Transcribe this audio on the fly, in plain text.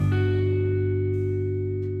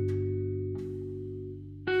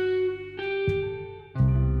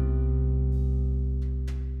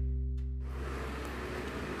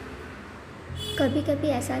कभी कभी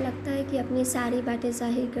ऐसा लगता है कि अपनी सारी बातें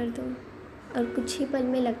ज़ाहिर कर दूँ, और कुछ ही पल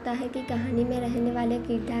में लगता है कि कहानी में रहने वाले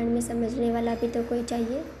किरदार में समझने वाला भी तो कोई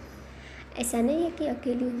चाहिए। ऐसा नहीं है कि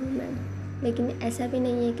अकेली हूँ मैं, लेकिन ऐसा भी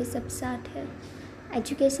नहीं है कि सब साथ है।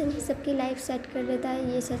 एजुकेशन ही सबकी लाइफ सेट कर देता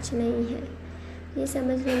है, ये सच नहीं है। ये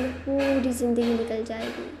समझने में पूरी ज़िंदगी निकल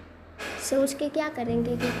जाएगी। सोच के क्या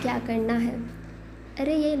करेंगे कि क्या करना है।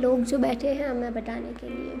 अरे ये लोग जो बैठे हैं हमें बताने के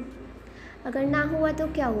लिए, अगर ना हुआ तो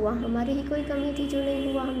क्या हुआ, हमारी ही कोई कमी थी जो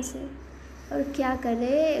नहीं हुआ हमसे। और क्या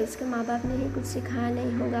करे, उसके माँ बाप ने ही कुछ सिखाया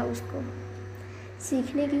नहीं होगा उसको।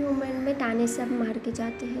 सीखने की उम्र में ताने सब मार के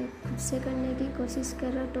जाते हैं। खुद से करने की कोशिश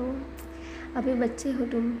करो तो अभी बच्चे हो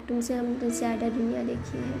तुमसे हमने ज़्यादा दुनिया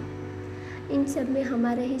देखी है। इन सब में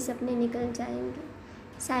हमारे ही सपने निकल जाएंगे।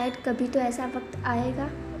 शायद कभी तो ऐसा वक्त आएगा,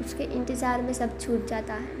 उसके इंतज़ार में सब छूट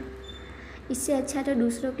जाता है। इससे अच्छा तो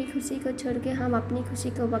दूसरों की खुशी को छोड़ के हम अपनी खुशी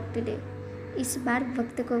को वक्त दें। इस बार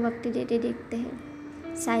वक्त को वक्त देते देखते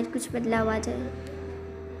हैं, शायद कुछ बदलाव आ जाए।